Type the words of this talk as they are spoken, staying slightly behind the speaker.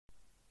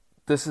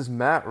This is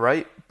Matt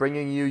Wright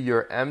bringing you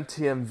your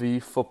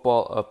MTMV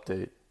football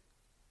update.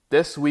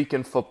 This week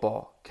in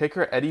football,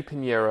 kicker Eddie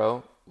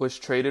Piñeiro was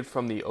traded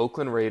from the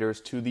Oakland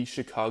Raiders to the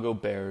Chicago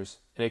Bears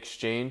in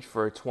exchange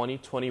for a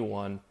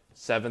 2021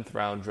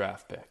 7th-round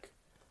draft pick.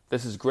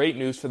 This is great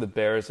news for the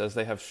Bears as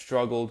they have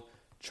struggled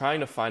trying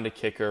to find a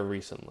kicker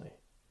recently.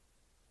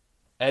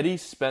 Eddie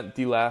spent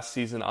the last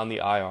season on the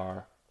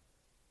IR,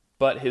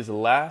 but his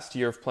last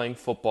year of playing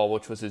football,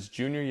 which was his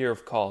junior year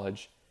of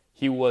college,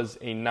 he was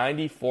a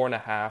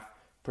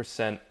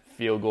 94.5%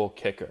 field goal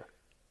kicker,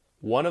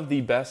 one of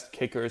the best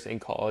kickers in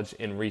college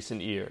in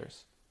recent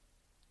years.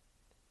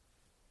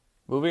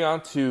 Moving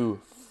on to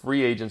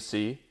free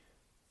agency.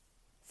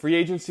 Free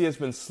agency has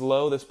been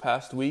slow this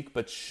past week,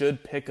 but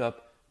should pick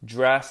up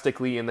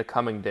drastically in the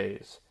coming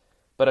days.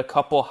 But a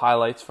couple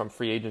highlights from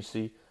free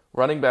agency.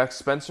 Running back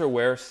Spencer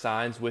Ware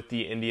signs with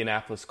the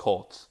Indianapolis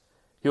Colts.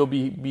 He'll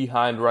be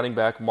behind running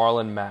back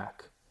Marlon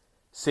Mack.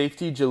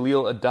 Safety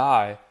Jaleel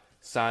Addae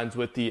signs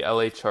with the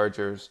LA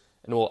Chargers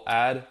and will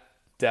add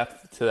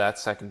depth to that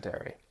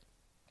secondary.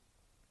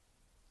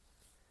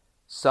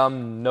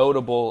 Some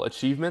notable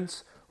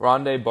achievements.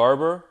 Rondé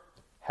Barber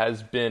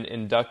has been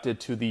inducted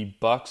to the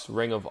Bucs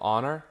Ring of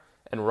Honor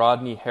and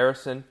Rodney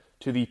Harrison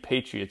to the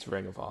Patriots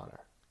Ring of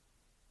Honor.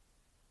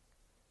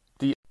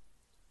 The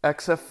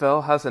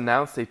XFL has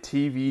announced a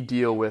TV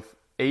deal with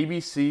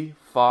ABC,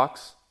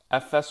 Fox,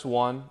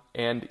 FS1,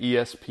 and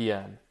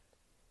ESPN.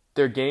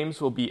 Their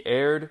games will be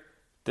aired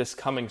this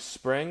coming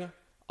spring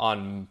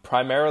on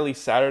primarily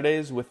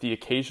Saturdays with the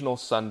occasional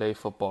Sunday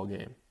football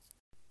game.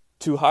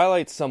 To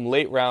highlight some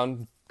late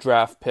round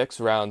draft picks,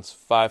 rounds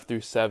 5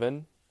 through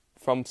 7,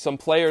 from some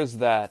players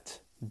that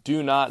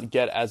do not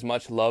get as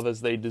much love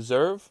as they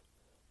deserve,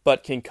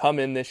 but can come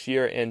in this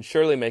year and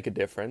surely make a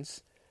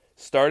difference,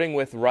 starting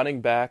with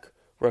running back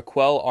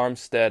Raquel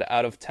Armstead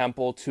out of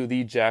Temple to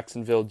the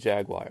Jacksonville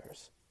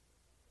Jaguars.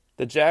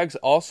 The Jags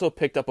also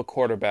picked up a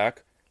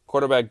quarterback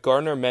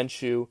Gardner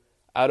Minshew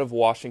out of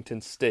Washington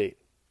State.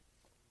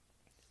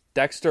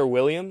 Dexter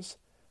Williams,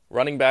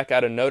 running back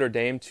out of Notre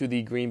Dame to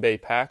the Green Bay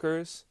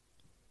Packers.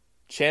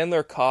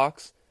 Chandler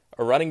Cox,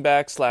 a running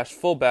back /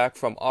 fullback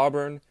from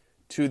Auburn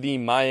to the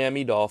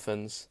Miami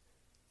Dolphins.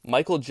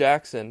 Michael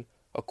Jackson,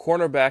 a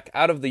cornerback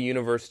out of the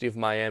University of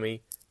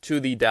Miami to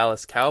the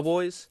Dallas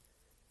Cowboys.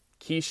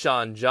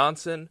 Keyshawn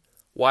Johnson,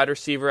 wide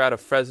receiver out of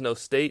Fresno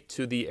State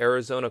to the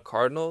Arizona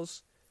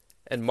Cardinals.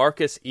 And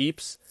Marcus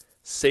Eaps,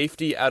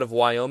 safety out of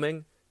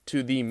Wyoming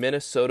to the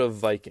Minnesota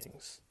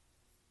Vikings.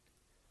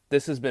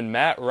 This has been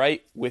Matt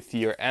Wright with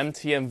your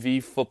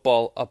MTMV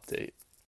football update.